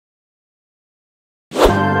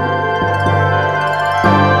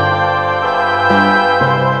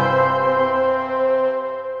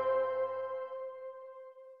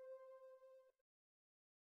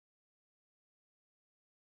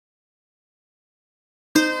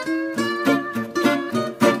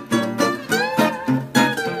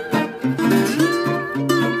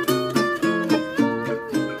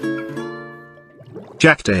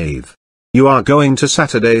Jack Dave. You are going to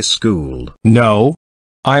Saturday school. No.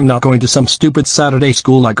 I'm not going to some stupid Saturday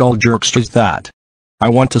school like all jerks do that. I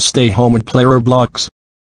want to stay home and play Roblox.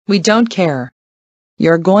 We don't care.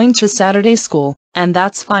 You're going to Saturday school, and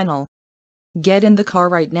that's final. Get in the car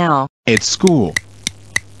right now. It's school.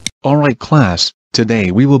 Alright class, today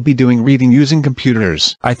we will be doing reading using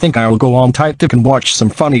computers. I think I'll go on TikTok and watch some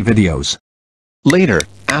funny videos. Later,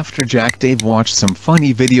 after Jack Dave watched some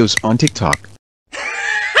funny videos on TikTok.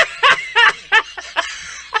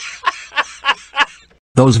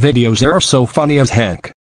 Those videos are so funny as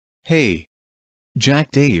heck. Hey!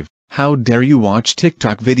 Jack Dave, how dare you watch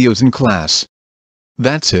TikTok videos in class?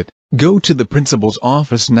 That's it, go to the principal's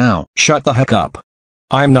office now. Shut the heck up.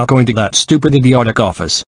 I'm not going to that stupid idiotic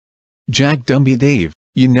office. Jack Dumby Dave,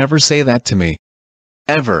 you never say that to me.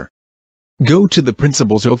 Ever. Go to the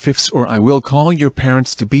principal's office or I will call your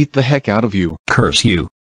parents to beat the heck out of you. Curse you.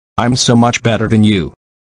 I'm so much better than you.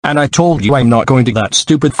 And I told you I'm not going to that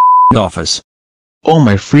stupid office. Oh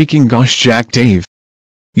my freaking gosh Jack Dave.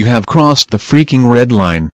 You have crossed the freaking red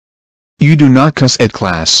line. You do not cuss at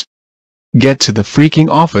class. Get to the freaking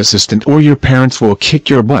office assistant or your parents will kick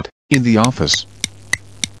your butt in the office.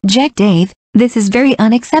 Jack Dave, this is very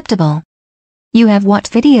unacceptable. You have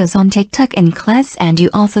watched videos on TikTok in class and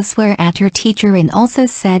you also swear at your teacher and also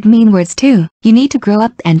said mean words too. You need to grow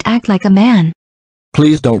up and act like a man.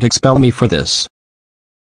 Please don't expel me for this.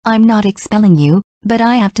 I'm not expelling you, but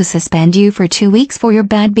I have to suspend you for 2 weeks for your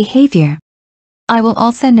bad behavior. I will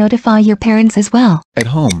also notify your parents as well. At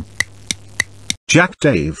home. Jack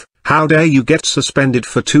Dave, how dare you get suspended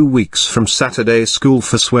for 2 weeks from Saturday school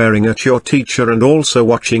for swearing at your teacher and also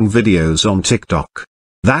watching videos on TikTok.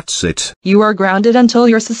 That's it. You are grounded until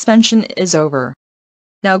your suspension is over.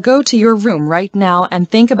 Now go to your room right now and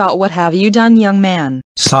think about what have you done, young man.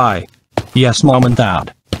 Sigh. Yes, Mom and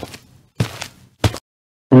Dad.